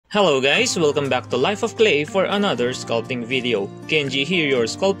Hello guys, welcome back to Life of Clay for another sculpting video. Kenji here, your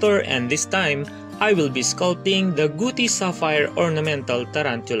sculptor, and this time I will be sculpting the Gooty Sapphire Ornamental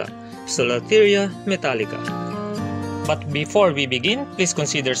Tarantula, Poecilotheria metallica. But before we begin, please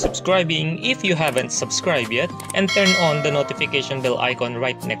consider subscribing if you haven't subscribed yet and turn on the notification bell icon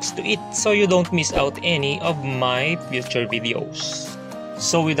right next to it so you don't miss out any of my future videos.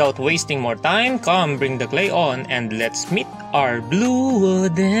 So without wasting more time, come bring the clay on and let's meet our bluer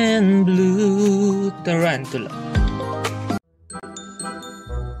than blue tarantula.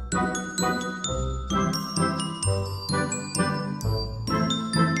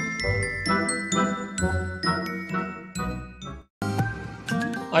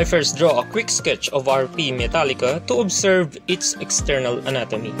 I first draw a quick sketch of RP metallica to observe its external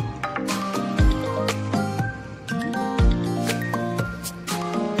anatomy.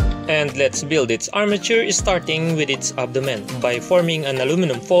 And let's build its armature, starting with its abdomen by forming an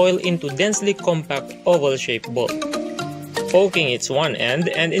aluminum foil into densely compact oval-shaped ball. Poking its one end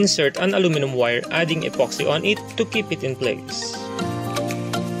and insert an aluminum wire, adding epoxy on it to keep it in place.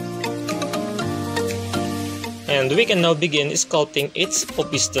 And we can now begin sculpting its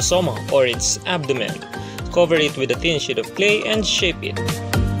opistosoma, or its abdomen. Cover it with a thin sheet of clay and shape it,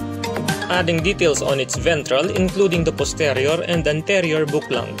 adding details on its ventral, including the posterior and anterior book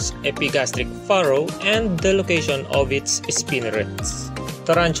lungs, epigastric furrow, and the location of its spinnerets.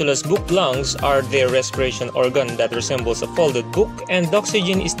 Tarantula's book lungs are their respiration organ that resembles a folded book, and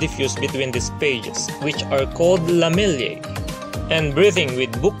oxygen is diffused between these pages, which are called lamellae. And breathing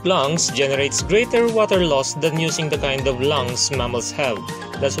with book lungs generates greater water loss than using the kind of lungs mammals have.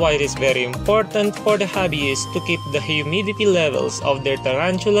 That's why it is very important for the hobbyists to keep the humidity levels of their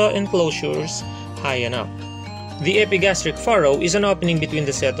tarantula enclosures high enough. The epigastric furrow is an opening between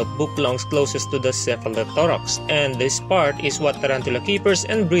the set of book lungs closest to the cephalothorax, and this part is what tarantula keepers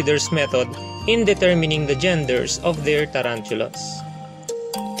and breeders method in determining the genders of their tarantulas.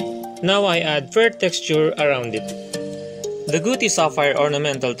 Now I add fur texture around it. The Gooty Sapphire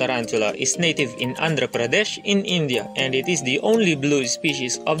Ornamental Tarantula is native in Andhra Pradesh in India, and it is the only blue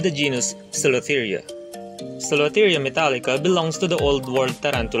species of the genus Poecilotheria. Poecilotheria metallica belongs to the Old World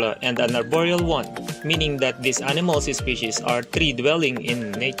tarantula and an arboreal one, meaning that these animal species are tree-dwelling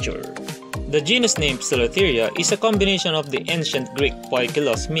in nature. The genus name Poecilotheria is a combination of the ancient Greek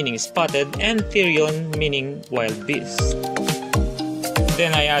poikilos, meaning spotted, and therion, meaning wild beast.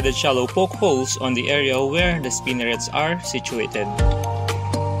 Then I added shallow poke holes on the area where the spinnerets are situated.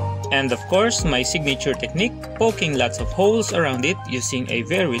 And of course, my signature technique, poking lots of holes around it using a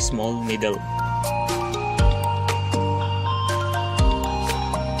very small needle.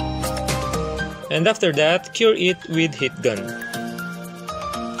 And after that, cure it with heat gun.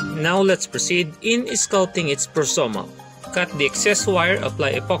 Now let's proceed in sculpting its prosoma. Cut the excess wire,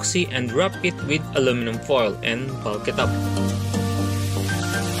 apply epoxy, and wrap it with aluminum foil and bulk it up.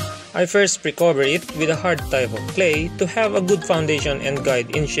 I first pre-cover it with a hard type of clay to have a good foundation and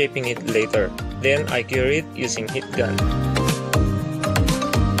guide in shaping it later. Then I cure it using heat gun.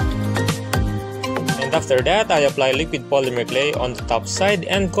 And after that, I apply liquid polymer clay on the top side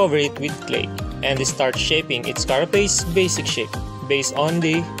and cover it with clay, and start shaping its carapace basic shape based on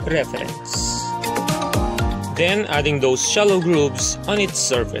the reference. Then adding those shallow grooves on its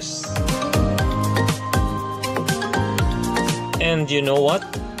surface. And you know what?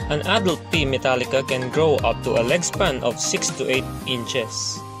 An adult P metallica can grow up to a leg span of 6 to 8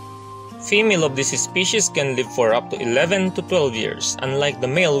 inches. Female of this species can live for up to 11 to 12 years, unlike the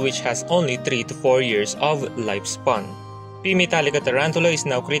male which has only 3 to 4 years of lifespan. P metallica tarantula is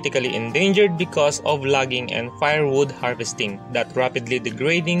now critically endangered because of logging and firewood harvesting that rapidly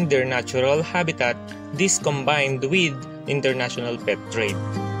degrading their natural habitat, this combined with international pet trade.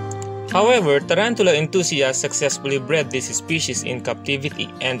 However, tarantula enthusiasts successfully bred this species in captivity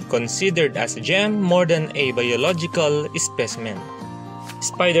and considered as a gem more than a biological specimen.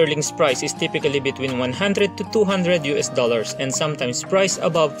 Spiderling's price is typically between $100 to $200 and sometimes priced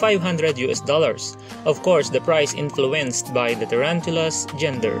above $500. Of course, the price influenced by the tarantula's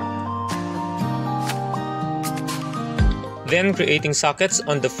gender. Then creating sockets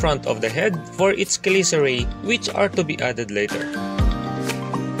on the front of the head for its chelicerae, which are to be added later.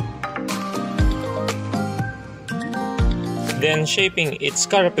 Then shaping its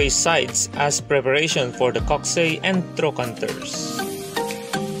carapace sides as preparation for the coxae and trochanters.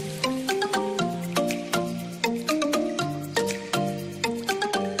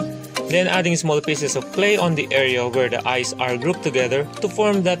 Then adding small pieces of clay on the area where the eyes are grouped together to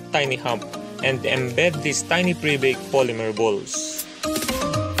form that tiny hump, and embed these tiny pre-baked polymer balls.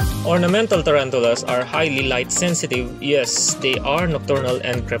 Ornamental tarantulas are highly light sensitive. Yes, they are nocturnal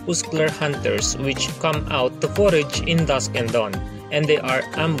and crepuscular hunters which come out to forage in dusk and dawn, and they are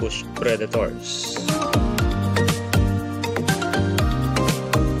ambush predators.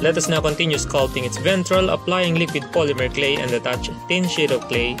 Let us now continue sculpting its ventral, applying liquid polymer clay and attach a thin sheet of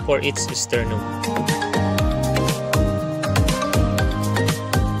clay for its sternum.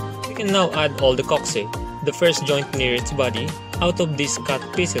 We can now add all the coccyx, the first joint near its body, out of these cut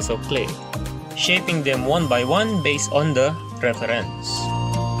pieces of clay, shaping them one by one based on the reference.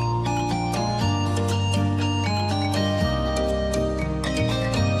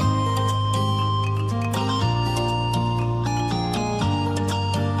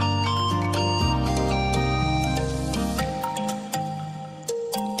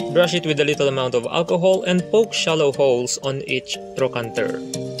 Brush it with a little amount of alcohol and poke shallow holes on each trochanter.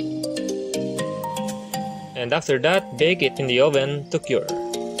 And after that, bake it in the oven to cure.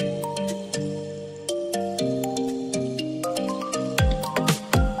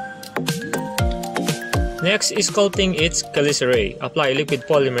 Next is sculpting its chelicerae. Apply liquid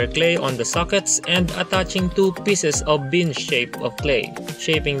polymer clay on the sockets and attaching two pieces of bean shape of clay,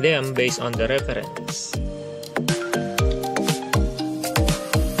 shaping them based on the reference.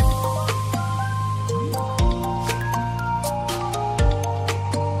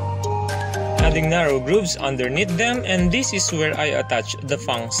 Adding narrow grooves underneath them, and this is where I attach the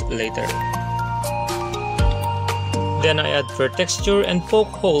fangs later. Then I add fur texture and poke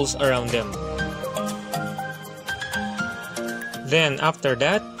holes around them. Then after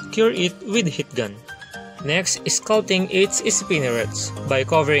that, cure it with heat gun. Next is sculpting its spinnerets by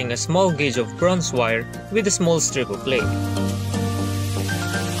covering a small gauge of bronze wire with a small strip of clay.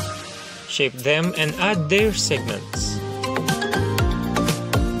 Shape them and add their segments.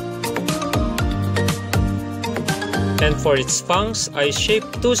 And for its fangs, I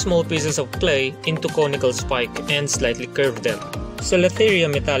shaped two small pieces of clay into conical spike and slightly curved them. Poecilotheria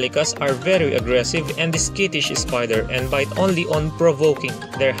metallicas are very aggressive and skittish spider and bite only on provoking.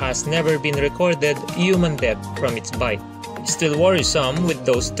 There has never been recorded human death from its bite. Still worrisome with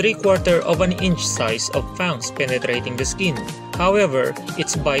those 3/4 of an inch size of fangs penetrating the skin. However,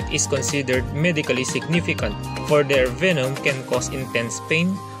 its bite is considered medically significant, for their venom can cause intense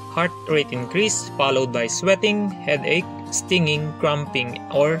pain, heart rate increase followed by sweating, headache, stinging, cramping,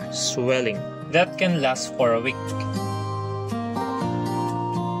 or swelling. That can last for a week.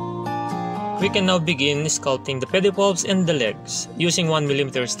 We can now begin sculpting the pedipalps and the legs, using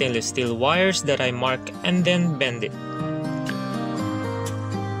 1mm stainless steel wires that I mark and then bend it.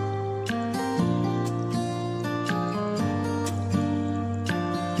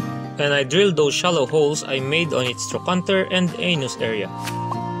 And I drilled those shallow holes I made on its trochanter and anus area.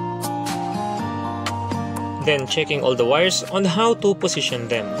 Then checking all the wires on how to position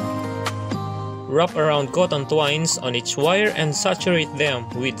them. Wrap around cotton twines on each wire and saturate them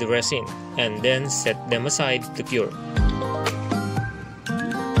with resin, and then set them aside to cure.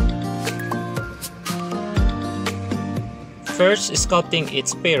 First, sculpting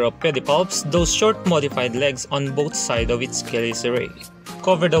its pair of pedipalps, those short modified legs on both sides of its chelicerae.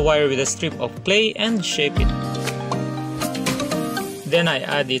 Cover the wire with a strip of clay and shape it. Then I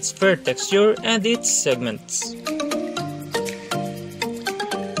add its fur texture and its segments.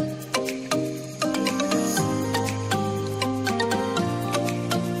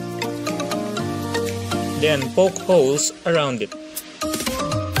 Then poke holes around it.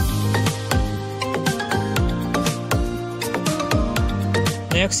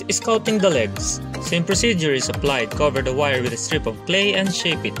 Next is sculpting the legs. Same procedure is applied. Cover the wire with a strip of clay and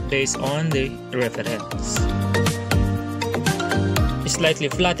shape it based on the reference. Slightly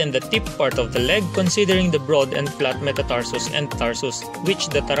flatten the tip part of the leg, considering the broad and flat metatarsus and tarsus, which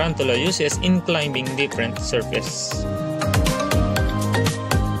the tarantula uses in climbing different surfaces.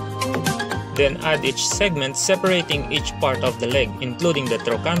 Then add each segment, separating each part of the leg, including the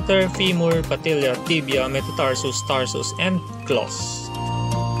trochanter, femur, patella, tibia, metatarsus, tarsus, and claws.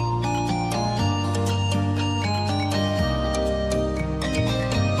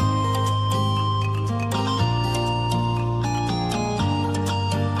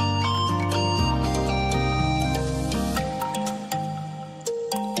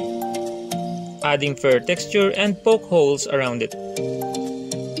 Adding fur texture and poke holes around it.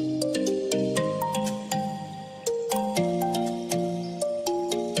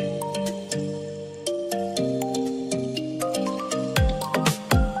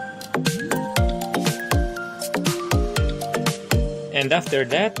 And after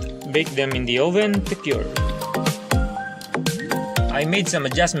that, bake them in the oven to cure. I made some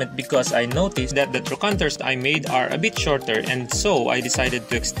adjustment because I noticed that the trochanters I made are a bit shorter, and so I decided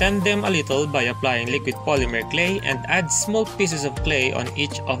to extend them a little by applying liquid polymer clay and add small pieces of clay on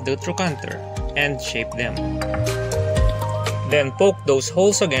each of the trochanter and shape them. Then poke those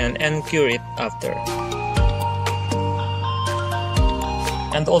holes again and cure it after.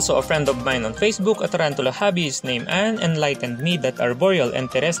 And also a friend of mine on Facebook, a tarantula hobbyist named Anne, enlightened me that arboreal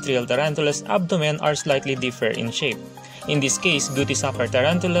and terrestrial tarantulas' abdomen are slightly different in shape. In this case, Gooty Sapphire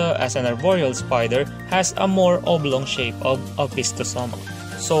tarantula, as an arboreal spider, has a more oblong shape of opistosoma.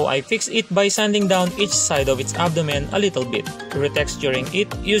 So I fixed it by sanding down each side of its abdomen a little bit, retexturing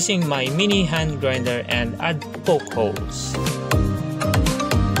it using my mini hand grinder and add poke holes.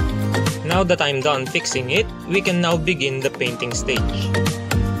 Now that I'm done fixing it, we can now begin the painting stage.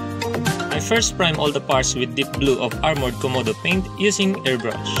 I first prime all the parts with deep blue of Armored Komodo paint using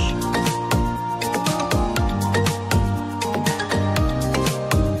airbrush.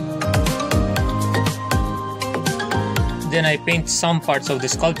 Then I paint some parts of the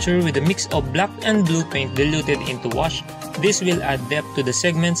sculpture with a mix of black and blue paint diluted into wash. This will add depth to the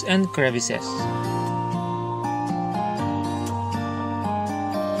segments and crevices.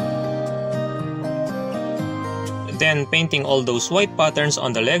 Then painting all those white patterns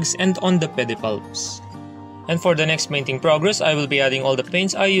on the legs and on the pedipalps. And for the next painting progress, I will be adding all the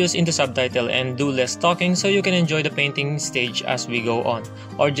paints I use in the subtitle and do less talking so you can enjoy the painting stage as we go on,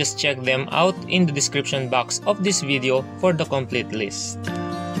 or just check them out in the description box of this video for the complete list.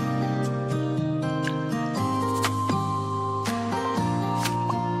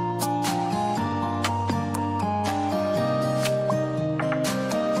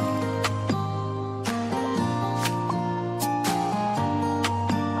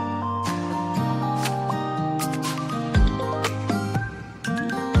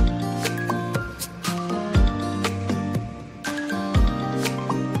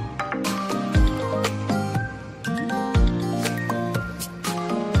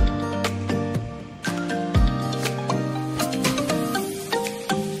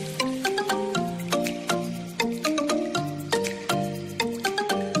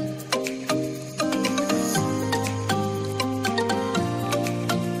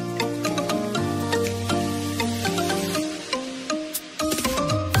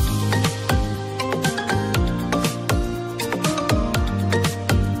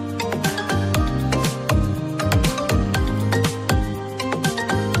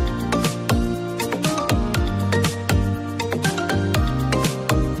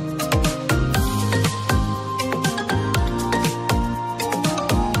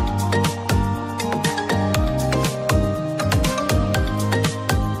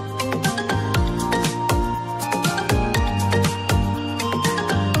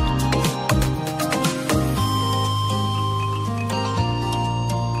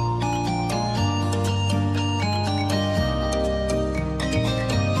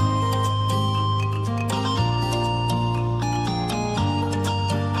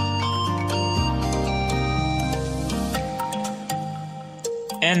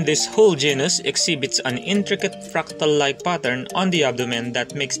 And this whole genus exhibits an intricate fractal-like pattern on the abdomen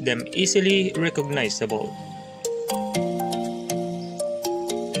that makes them easily recognizable.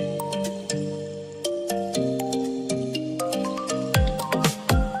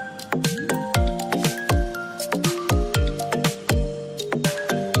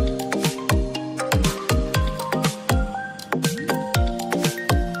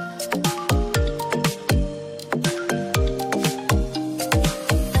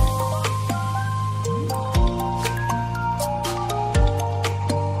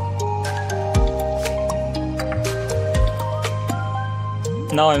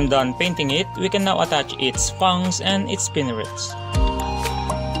 Now I'm done painting it, we can now attach its fangs and its spinnerets.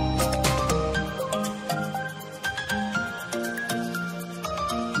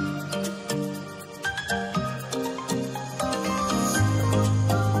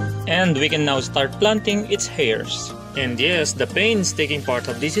 And we can now start planting its hairs. And yes, the painstaking part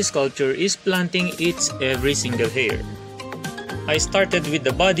of this sculpture is planting its every single hair. I started with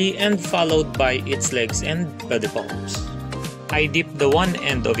the body and followed by its legs and pedipalps. I dip the one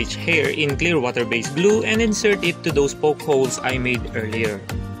end of each hair in clear water-based glue and insert it to those poke holes I made earlier.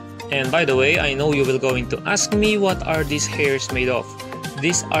 And by the way, I know you will going to ask me what are these hairs made of.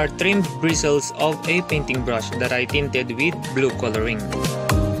 These are trimmed bristles of a painting brush that I tinted with blue coloring.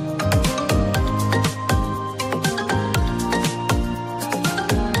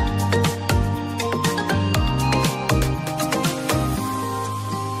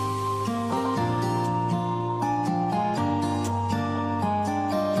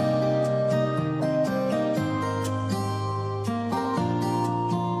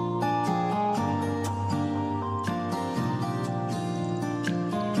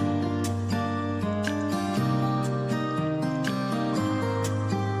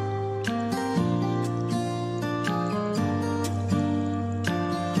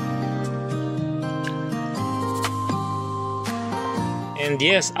 And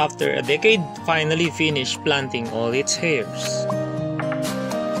yes, after a decade, finally finished planting all its hairs.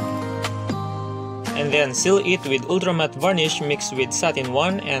 And then seal it with ultramatte varnish mixed with satin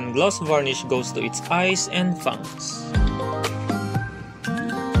 1, and gloss varnish goes to its eyes and fangs.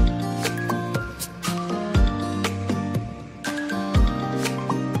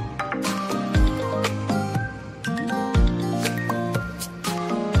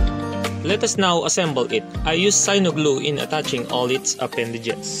 Let us now assemble it. I use cyano glue in attaching all its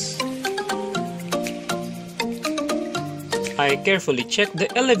appendages. I carefully check the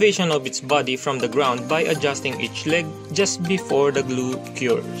elevation of its body from the ground by adjusting each leg just before the glue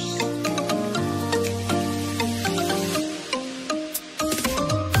cures.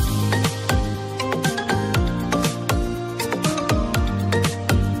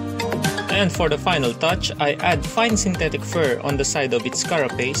 And for the final touch, I add fine synthetic fur on the side of its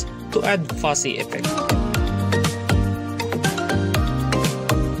carapace to add fuzzy effect.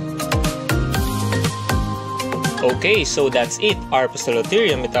 Okay, so that's it. Our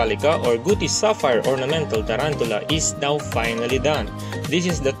Poecilotheria metallica or Gooty Sapphire Ornamental Tarantula is now finally done. This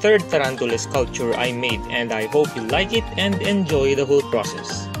is the third tarantula sculpture I made, and I hope you like it and enjoy the whole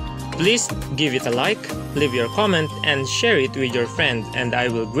process. Please give it a like, leave your comment, and share it with your friend, and I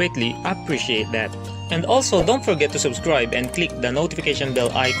will greatly appreciate that. And also, don't forget to subscribe and click the notification bell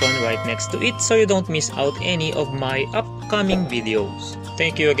icon right next to it so you don't miss out any of my upcoming videos.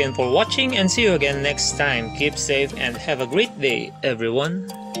 Thank you again for watching, and see you again next time. Keep safe and have a great day, everyone.